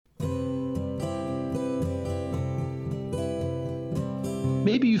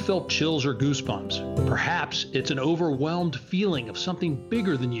Maybe you felt chills or goosebumps. Perhaps it's an overwhelmed feeling of something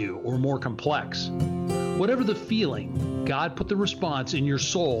bigger than you or more complex. Whatever the feeling, God put the response in your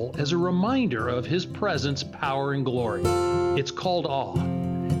soul as a reminder of His presence, power, and glory. It's called awe,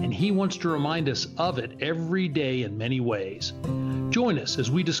 and He wants to remind us of it every day in many ways. Join us as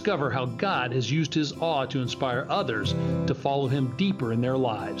we discover how God has used His awe to inspire others to follow Him deeper in their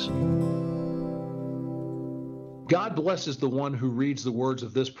lives. God blesses the one who reads the words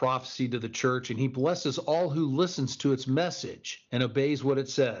of this prophecy to the church, and He blesses all who listens to its message and obeys what it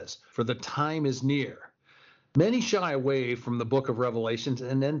says, for the time is near. Many shy away from the book of Revelations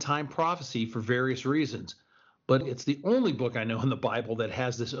and end-time prophecy for various reasons, but it's the only book I know in the Bible that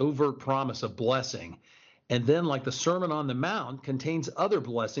has this overt promise of blessing. And then, like the Sermon on the Mount, contains other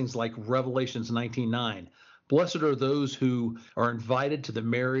blessings like Revelations 19:9. Blessed are those who are invited to the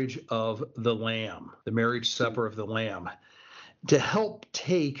marriage of the Lamb, the marriage supper of the Lamb. To help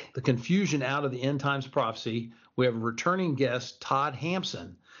take the confusion out of the end times prophecy, we have a returning guest, Todd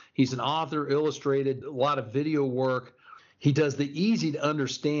Hampson. He's an author, illustrated a lot of video work. He does the easy to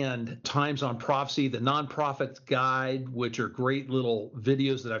understand Times on Prophecy, the Nonprofit's Guide, which are great little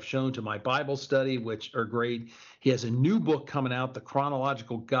videos that I've shown to my Bible study, which are great. He has a new book coming out, The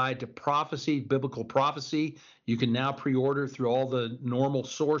Chronological Guide to Prophecy, Biblical Prophecy. You can now pre-order through all the normal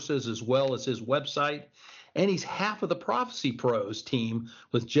sources as well as his website. And he's half of the Prophecy Pros team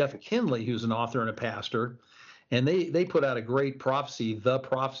with Jeff Kinley, who's an author and a pastor. And they put out a great prophecy, the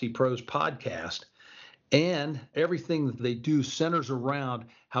Prophecy Pros podcast. And everything that they do centers around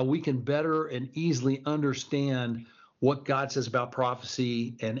how we can better and easily understand what God says about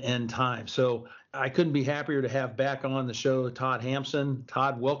prophecy and end time. So I couldn't be happier to have back on the show Todd Hampson.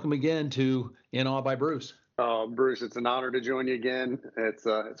 Todd, welcome again to In Awe by Bruce. Bruce, it's an honor to join you again. It's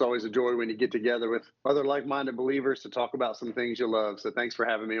always a joy when you get together with other like-minded believers to talk about some things you love. So thanks for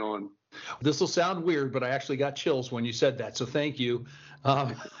having me on. This will sound weird, but I actually got chills when you said that. So thank you.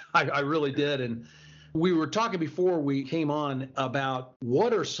 I really did. And we were talking before we came on about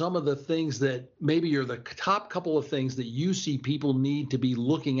what are some of the things that maybe are the top couple of things that you see people need to be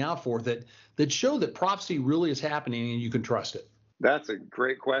looking out for that show that prophecy really is happening and you can trust it. That's a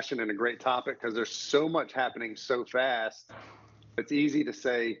great question and a great topic because there's so much happening so fast. It's easy to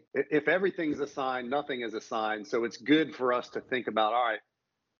say, if everything's a sign, nothing is a sign. So it's good for us to think about, all right,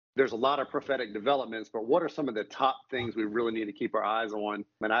 there's a lot of prophetic developments, but what are some of the top things we really need to keep our eyes on?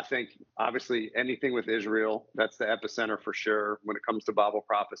 And I think, obviously, anything with Israel, that's the epicenter for sure when it comes to Bible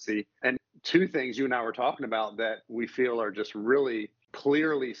prophecy. And two things you and I were talking about that we feel are just really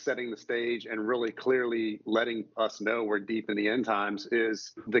clearly setting the stage and really clearly letting us know we're deep in the end times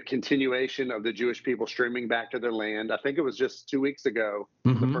is the continuation of the Jewish people streaming back to their land. I think it was just 2 weeks ago,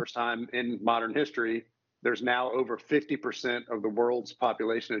 the first time in modern history. There's now over 50% of the world's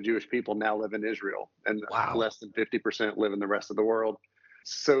population of Jewish people now live in Israel, and less than 50% live in the rest of the world.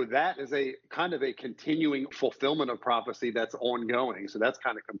 So that is a kind of a continuing fulfillment of prophecy that's ongoing. So that's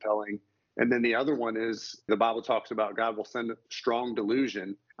kind of compelling. And then the other one is the Bible talks about God will send strong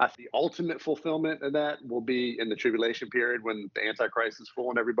delusion. The ultimate fulfillment of that will be in the tribulation period when the Antichrist is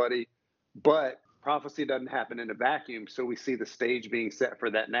fooling everybody. But prophecy doesn't happen in a vacuum. So we see the stage being set for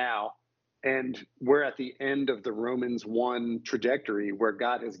that now. And we're at the end of the Romans 1 trajectory where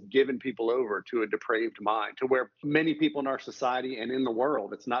God has given people over to a depraved mind, to where many people in our society and in the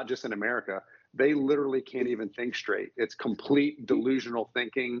world, it's not just in America, they literally can't even think straight. It's complete delusional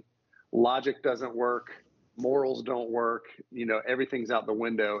thinking. Logic doesn't work. Morals don't work. Everything's out the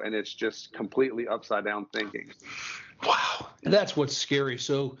window, and it's just completely upside down thinking. Wow. That's what's scary.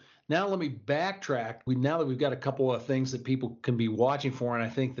 So now let me backtrack. Now that we've got a couple of things that people can be watching for, and I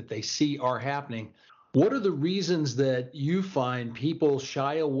think that they see are happening, what are the reasons that you find people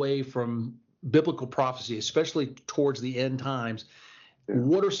shy away from biblical prophecy, especially towards the end times?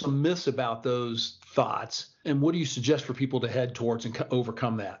 What are some myths about those thoughts, and what do you suggest for people to head towards and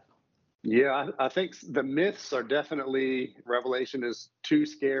overcome that? Yeah, I think the myths are definitely Revelation is too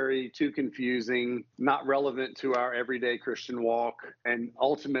scary, too confusing, not relevant to our everyday Christian walk, and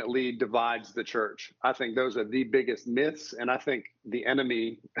ultimately divides the church. I think those are the biggest myths. And I think the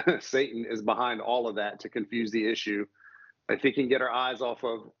enemy, Satan, is behind all of that to confuse the issue. If he can get our eyes off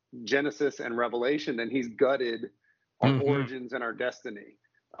of Genesis and Revelation, then he's gutted our origins and our destiny.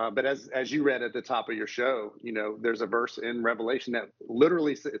 But as you read at the top of your show, there's a verse in Revelation that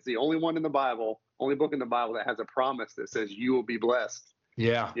literally, it's the only one in the Bible, only book in the Bible that has a promise that says you will be blessed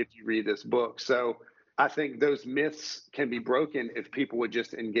if you read this book. So I think those myths can be broken if people would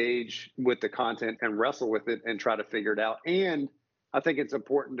just engage with the content and wrestle with it and try to figure it out. And I think it's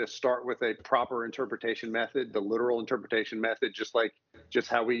important to start with a proper interpretation method, the literal interpretation method, just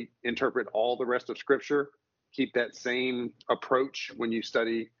how we interpret all the rest of Scripture. Keep that same approach when you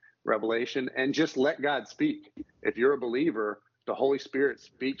study Revelation, and just let God speak. If you're a believer, the Holy Spirit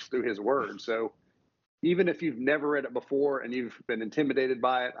speaks through His Word. So even if you've never read it before and you've been intimidated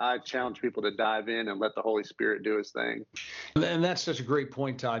by it, I challenge people to dive in and let the Holy Spirit do His thing. And that's such a great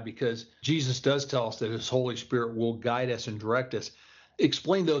point, Todd, because Jesus does tell us that His Holy Spirit will guide us and direct us.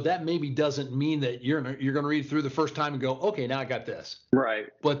 Explain, though, that maybe doesn't mean that you're going to read through the first time and go, okay, now I got this. Right.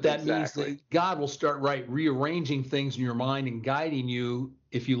 But that means that God will start rearranging things in your mind and guiding you,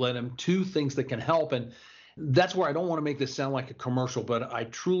 if you let Him, to things that can help. And that's where I don't want to make this sound like a commercial, but I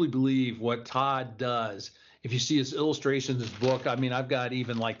truly believe what Todd does. If you see his illustrations, his book, I mean, I've got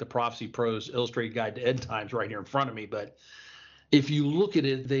even like the Prophecy Pros Illustrated Guide to End Times right here in front of me. But if you look at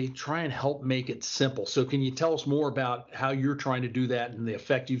it, they try and help make it simple. So can you tell us more about how you're trying to do that and the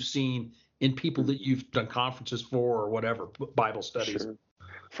effect you've seen in people that you've done conferences for or whatever, Bible studies? Sure.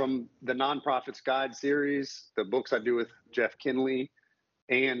 From the Nonprofits Guide series, the books I do with Jeff Kinley,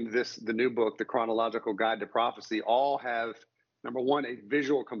 and the new book, The Chronological Guide to Prophecy, all have, number one, a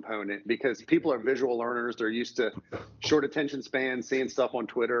visual component, because people are visual learners. They're used to short attention spans, seeing stuff on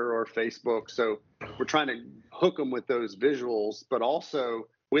Twitter or Facebook. So we're trying to hook them with those visuals, but also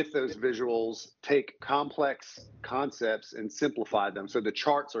with those visuals, take complex concepts and simplify them. So the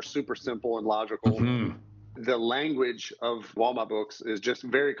charts are super simple and logical. Mm-hmm. The language of all my books is just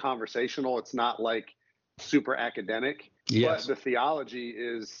very conversational. It's not like super academic. Yes. But the theology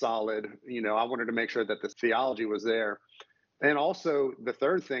is solid. I wanted to make sure that the theology was there. And also the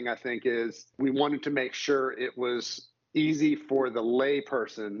third thing I think is we wanted to make sure it was easy for the lay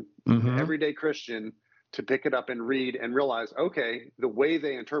person, mm-hmm. the everyday Christian, to pick it up and read and realize, okay, the way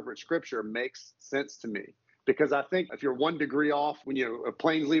they interpret Scripture makes sense to me. Because I think if you're 1 degree off when a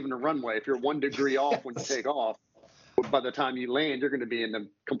plane's leaving the runway, if you're 1 degree off when you take off, by the time you land, you're going to be in the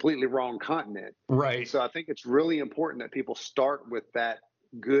completely wrong continent. Right. So I think it's really important that people start with that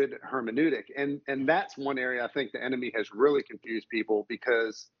good hermeneutic. And that's one area I think the enemy has really confused people,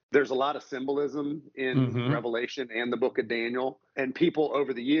 because there's a lot of symbolism in mm-hmm. Revelation and the book of Daniel. And people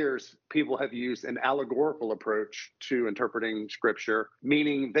over the years, people have used an allegorical approach to interpreting Scripture,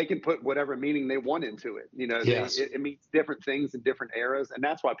 meaning they can put whatever meaning they want into it. Yes. It means different things in different eras. And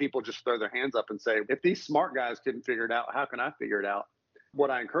that's why people just throw their hands up and say, if these smart guys couldn't figure it out, how can I figure it out? What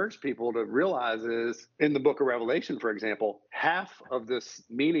I encourage people to realize is in the book of Revelation, for example, half of the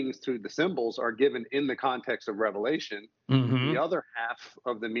meanings to the symbols are given in the context of Revelation. Mm-hmm. The other half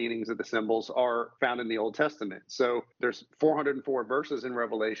of the meanings of the symbols are found in the Old Testament. So there's 404 verses in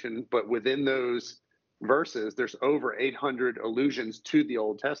Revelation, but within those verses, there's over 800 allusions to the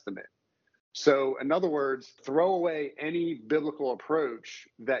Old Testament. So in other words, throw away any biblical approach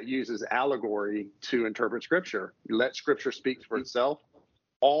that uses allegory to interpret Scripture. Let Scripture speak for itself.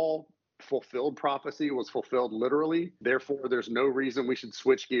 All fulfilled prophecy was fulfilled literally. Therefore, there's no reason we should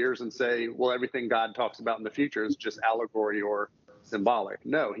switch gears and say, well, everything God talks about in the future is just allegory or symbolic.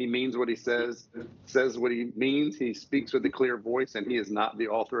 No, He means what He says what He means. He speaks with a clear voice, and He is not the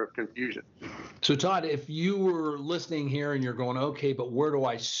author of confusion. So, Todd, if you were listening here and you're going, okay, but where do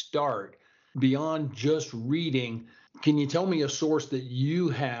I start? Beyond just reading, can you tell me a source that you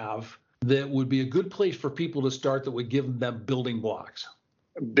have that would be a good place for people to start that would give them building blocks?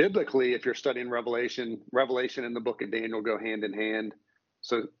 Biblically, if you're studying Revelation and the book of Daniel go hand in hand.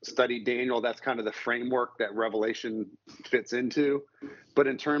 So study Daniel, that's kind of the framework that Revelation fits into. But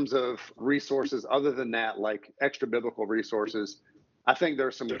in terms of resources other than that, like extra biblical resources, I think there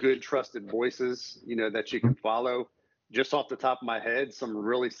are some good trusted voices, that you can follow. Just off the top of my head, some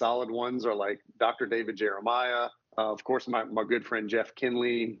really solid ones are like Dr. David Jeremiah, of course, my good friend Jeff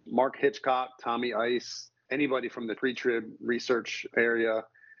Kinley, Mark Hitchcock, Tommy Ice, anybody from the pre-trib research area.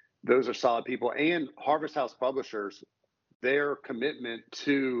 Those are solid people. And Harvest House Publishers, their commitment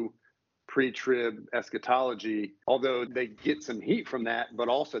to pre-trib eschatology, although they get some heat from that, but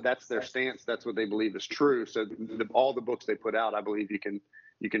also that's their stance. That's what they believe is true. So all the books they put out, I believe you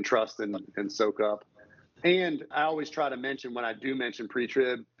can trust and soak up. And I always try to mention, when I do mention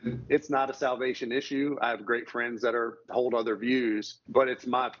pre-trib, it's not a salvation issue. I have great friends that hold other views, but it's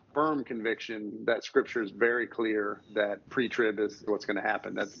my firm conviction that Scripture is very clear that pre-trib is what's going to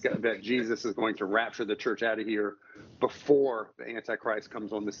happen, that Jesus is going to rapture the church out of here before the Antichrist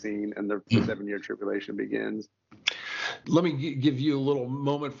comes on the scene and the 7-year tribulation begins. Let me give you a little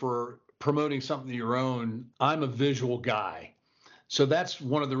moment for promoting something of your own. I'm a visual guy. So that's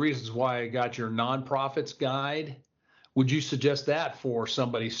one of the reasons why I got your Nonprofits Guide. Would you suggest that for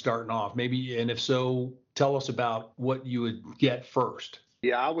somebody starting off? Maybe, and if so, tell us about what you would get first.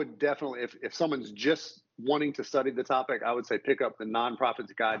 Yeah, I would definitely, if someone's just wanting to study the topic, I would say pick up the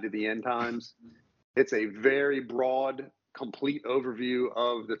Nonprofit's Guide to the End Times. It's a very broad, complete overview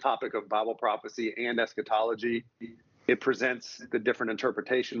of the topic of Bible prophecy and eschatology. It presents the different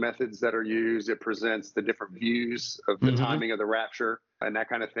interpretation methods that are used. It presents the different views of the timing of the rapture and that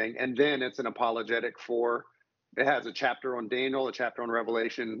kind of thing. And then it's an apologetic for, it has a chapter on Daniel, a chapter on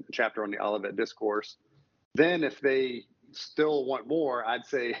Revelation, a chapter on the Olivet Discourse. Then if they still want more, I'd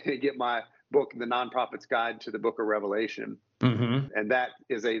say get my book, The Nonprofit's Guide to the Book of Revelation. And that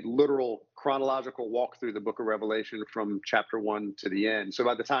is a literal chronological walk through the book of Revelation from chapter 1 to the end. So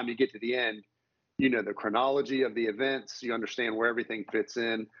by the time you get to the end, you know the chronology of the events, you understand where everything fits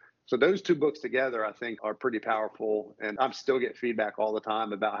in. So those two books together, I think, are pretty powerful. And I still get feedback all the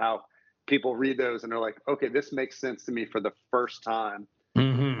time about how people read those and they're like, okay, this makes sense to me for the first time.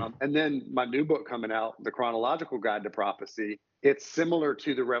 And then my new book coming out, The Chronological Guide to Prophecy, it's similar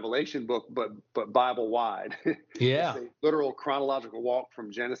to the Revelation book, but Bible wide. Yeah. It's a literal chronological walk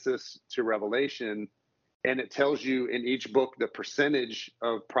from Genesis to Revelation. And it tells you in each book the percentage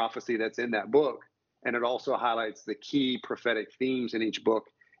of prophecy that's in that book. And it also highlights the key prophetic themes in each book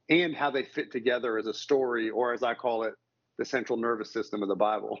and how they fit together as a story, or as I call it, the central nervous system of the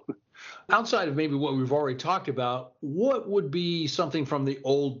Bible. Outside of maybe what we've already talked about, what would be something from the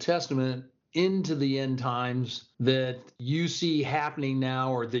Old Testament into the end times that you see happening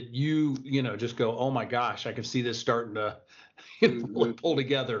now, or that you just go, oh my gosh, I can see this starting to pull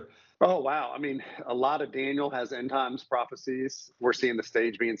together? Oh, wow. I mean, a lot of Daniel has end times prophecies. We're seeing the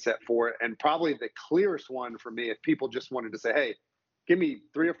stage being set for it. And probably the clearest one for me, if people just wanted to say, hey, give me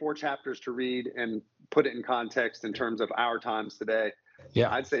 3 or 4 chapters to read and put it in context in terms of our times today,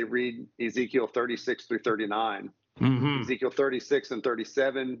 I'd say read Ezekiel 36 through 39. Ezekiel 36 and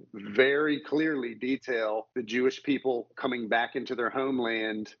 37 very clearly detail the Jewish people coming back into their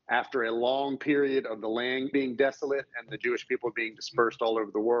homeland after a long period of the land being desolate and the Jewish people being dispersed all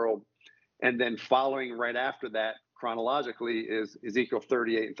over the world. And then following right after that chronologically is Ezekiel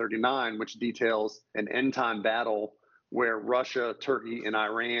 38 and 39, which details an end time battle where Russia, Turkey, and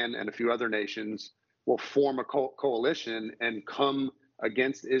Iran and a few other nations will form a coalition and come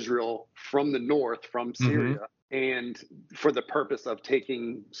against Israel from the north, from Syria, and for the purpose of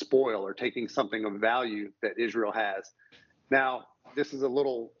taking spoil or taking something of value that Israel has. Now, this is a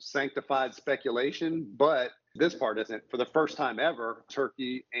little sanctified speculation, but this part isn't. For the first time ever,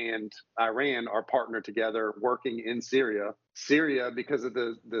 Turkey and Iran are partnered together working in Syria. Syria, because of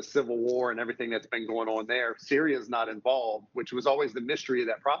the civil war and everything that's been going on there, Syria is not involved, which was always the mystery of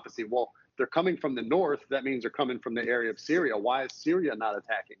that prophecy. Well, they're coming from the north. That means they're coming from the area of Syria. Why is Syria not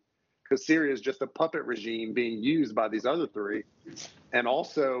attacking? Because Syria is just a puppet regime being used by these other three. And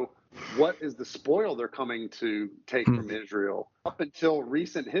also, what is the spoil they're coming to take from Israel? Up until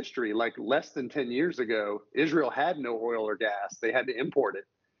recent history, like less than 10 years ago, Israel had no oil or gas. They had to import it.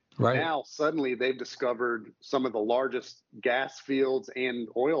 Right. Now, suddenly, they've discovered some of the largest gas fields and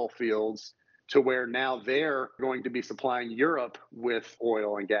oil fields to where now they're going to be supplying Europe with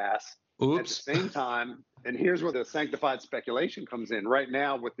oil and gas. Oops. At the same time, and here's where the sanctified speculation comes in. Right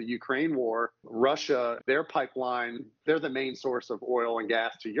now, with the Ukraine war, Russia, their pipeline, they're the main source of oil and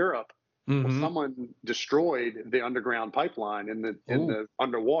gas to Europe. Well, someone destroyed the underground pipeline in the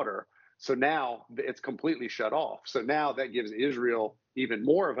underwater. So now it's completely shut off. So now that gives Israel even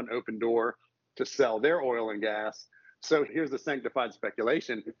more of an open door to sell their oil and gas. So here's the sanctified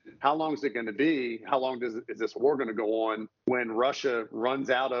speculation. How long is it going to be? How long is this war going to go on when Russia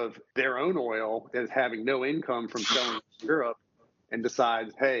runs out of their own oil, is having no income from selling to Europe, and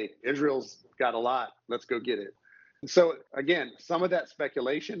decides, hey, Israel's got a lot, let's go get it. So again, some of that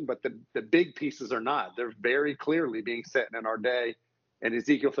speculation, but the big pieces are not. They're very clearly being set in our day. And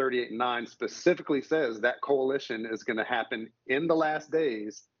Ezekiel 38:9 specifically says that coalition is going to happen in the last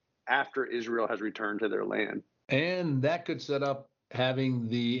days after Israel has returned to their land. And that could set up having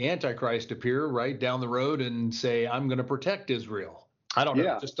the Antichrist appear right down the road and say, I'm going to protect Israel. I don't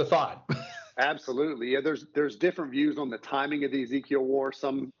know, just a thought. Absolutely. Yeah, there's different views on the timing of the Ezekiel war.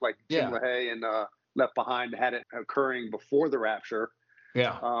 Some, like Tim LaHaye and Left Behind, had it occurring before the rapture.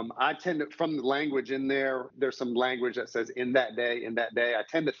 Yeah. I tend to, from the language in there's some language that says in that day. I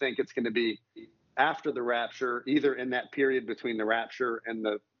tend to think it's going to be after the rapture, either in that period between the rapture and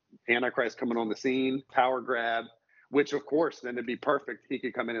the Antichrist coming on the scene, power grab, which of course then it'd be perfect. He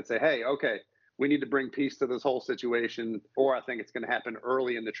could come in and say, hey, okay, we need to bring peace to this whole situation. Or I think it's going to happen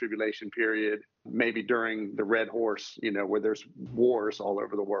early in the tribulation period, maybe during the Red Horse, where there's wars all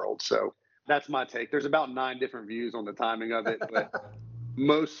over the world. So that's my take. There's about 9 different views on the timing of it, but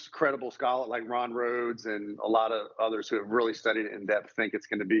most credible scholars like Ron Rhodes and a lot of others who have really studied it in depth think it's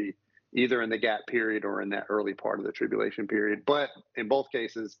going to be either in the gap period or in that early part of the tribulation period. But in both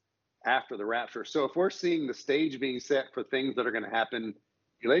cases, after the rapture. So if we're seeing the stage being set for things that are going to happen in the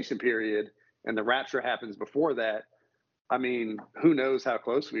tribulation period and the rapture happens before that, I mean, who knows how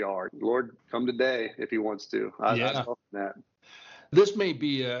close we are? Lord, come today if he wants to. I'd welcome that. This may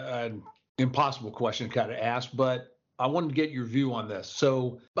be an impossible question to kind of ask, but I wanted to get your view on this.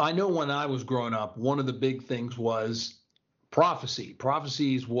 So I know when I was growing up, one of the big things was prophecy.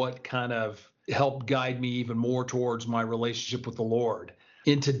 Prophecy is what kind of helped guide me even more towards my relationship with the Lord.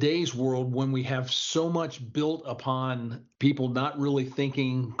 In today's world, when we have so much built upon people not really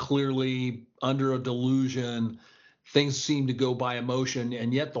thinking clearly, under a delusion, things seem to go by emotion,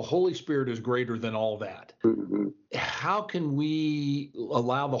 and yet the Holy Spirit is greater than all that. Mm-hmm. How can we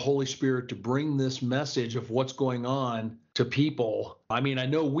allow the Holy Spirit to bring this message of what's going on to people? I mean, I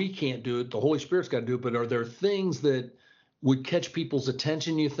know we can't do it. The Holy Spirit's got to do it, but are there things that would catch people's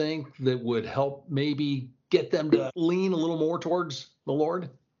attention, you think, that would help maybe get them to lean a little more towards the Lord?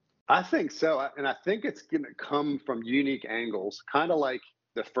 I think so. And I think it's going to come from unique angles, kind of like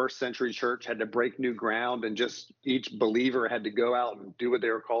the first century church had to break new ground and just each believer had to go out and do what they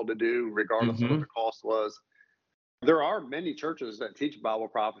were called to do, regardless of what the cost was. There are many churches that teach Bible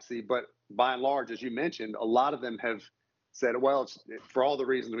prophecy, but by and large, as you mentioned, a lot of them have said, well, it's, for all the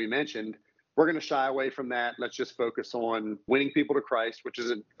reasons we mentioned, we're going to shy away from that. Let's just focus on winning people to Christ, which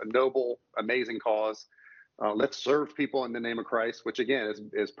is a noble, amazing cause. Let's serve people in the name of Christ, which again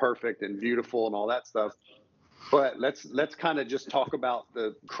is perfect and beautiful and all that stuff. But let's kind of just talk about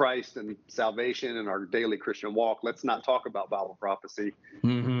the Christ and salvation and our daily Christian walk. Let's not talk about Bible prophecy.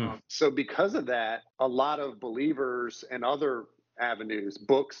 So because of that, a lot of believers and other avenues,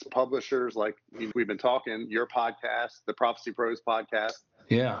 books, publishers, like we've been talking, your podcast, the Prophecy Pros podcast.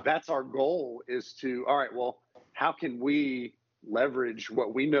 Yeah. That's our goal, is to, all right, well, how can we leverage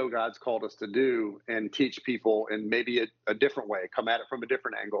what we know God's called us to do and teach people in maybe a different way, come at it from a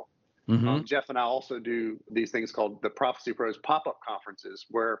different angle. Jeff and I also do these things called the Prophecy Pros pop-up conferences,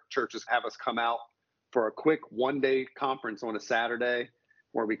 where churches have us come out for a quick one-day conference on a Saturday,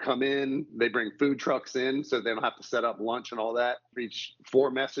 where we come in, they bring food trucks in so they don't have to set up lunch and all that, preach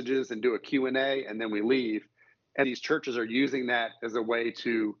 4 messages and do a Q&A, and then we leave. And these churches are using that as a way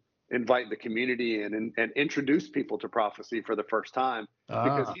to invite the community in and introduce people to prophecy for the first time.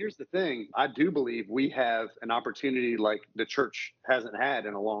 Because here's the thing, I do believe we have an opportunity like the church hasn't had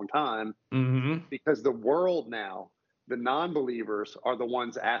in a long time, because the world now, the non-believers are the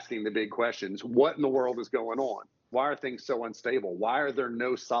ones asking the big questions. What in the world is going on? Why are things so unstable? Why are there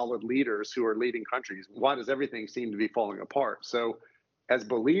no solid leaders who are leading countries? Why does everything seem to be falling apart? So as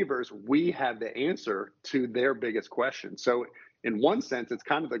believers, we have the answer to their biggest question. So in one sense, it's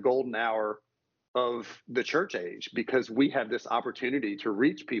kind of the golden hour of the church age, because we have this opportunity to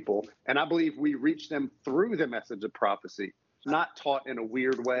reach people. And I believe we reach them through the message of prophecy, not taught in a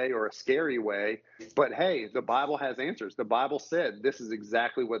weird way or a scary way, but hey, the Bible has answers. The Bible said this is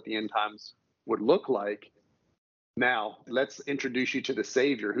exactly what the end times would look like. Now, let's introduce you to the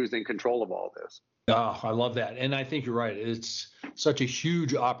Savior who's in control of all this. Oh, I love that. And I think you're right. It's such a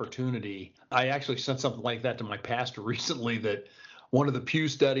huge opportunity. I actually sent something like that to my pastor recently, that one of the Pew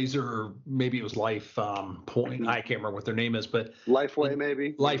studies, or maybe it was Life Point, I can't remember what their name is, but Lifeway,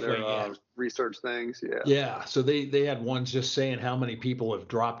 maybe. Lifeway, yeah. Research things, yeah. Yeah, so they had ones just saying how many people have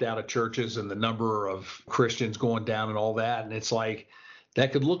dropped out of churches and the number of Christians going down and all that. And it's like,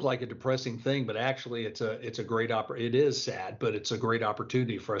 that could look like a depressing thing, but actually it's a great it is sad, but it's a great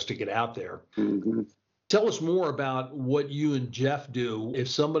opportunity for us to get out there. Tell us more about what you and Jeff do. If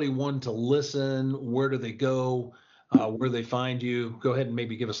somebody wanted to listen, where do they go? Where do they find you? Go ahead and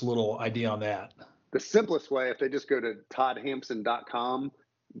maybe give us a little idea on that. The simplest way, if they just go to toddhampson.com,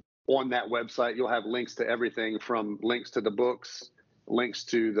 on that website, you'll have links to everything, from links to the books, links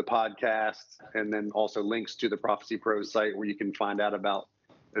to the podcasts, and then also links to the Prophecy Pros site where you can find out about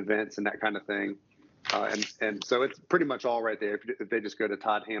events and that kind of thing. And so it's pretty much all right there. If they just go to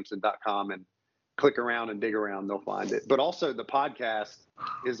toddhampson.com and click around and dig around, they'll find it. But also the podcast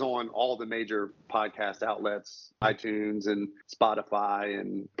is on all the major podcast outlets, iTunes and Spotify,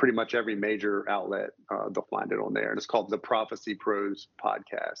 and pretty much every major outlet. They'll find it on there. And it's called the Prophecy Pros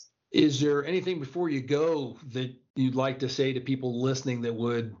Podcast. Is there anything before you go that you'd like to say to people listening that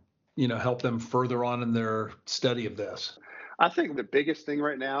would, help them further on in their study of this? I think the biggest thing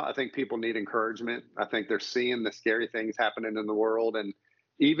right now, I think people need encouragement. I think they're seeing the scary things happening in the world. And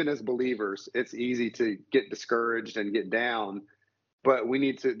even as believers, it's easy to get discouraged and get down. But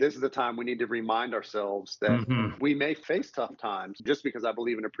this is the time we need to remind ourselves that Hmm. we may face tough times. Just because I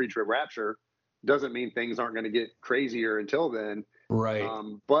believe in a pre-trib rapture doesn't mean things aren't going to get crazier until then. Right.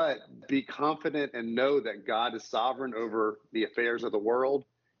 But be confident and know that God is sovereign over the affairs of the world,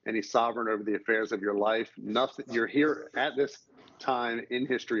 and He's sovereign over the affairs of your life. Nothing, you're here at this time in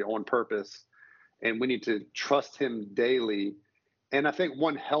history on purpose, and we need to trust Him daily. And I think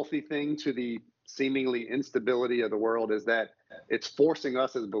one healthy thing to the seemingly instability of the world is that it's forcing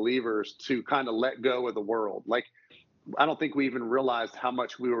us as believers to kind of let go of the world. Like, I don't think we even realized how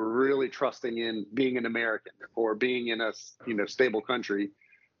much we were really trusting in being an American or being in a stable country,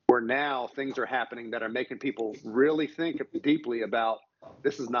 where now things are happening that are making people really think deeply about,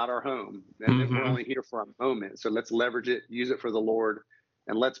 this is not our home, and that we're Hmm. only here for a moment. So let's leverage it, use it for the Lord,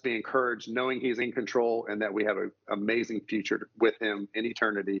 and let's be encouraged knowing He's in control and that we have an amazing future with Him in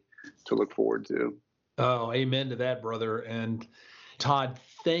eternity to look forward to. Oh, amen to that, brother. And Todd,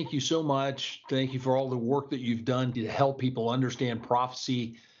 thank you so much. Thank you for all the work that you've done to help people understand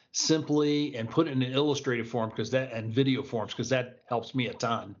prophecy simply and put it in an illustrative form and video forms, because that helps me a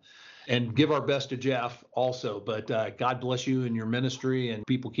ton. And give our best to Jeff also. But God bless you and your ministry, and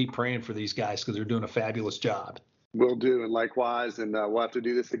people keep praying for these guys because they're doing a fabulous job. Will do, and likewise, and we'll have to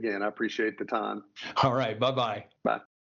do this again. I appreciate the time. All right. Bye bye. Bye.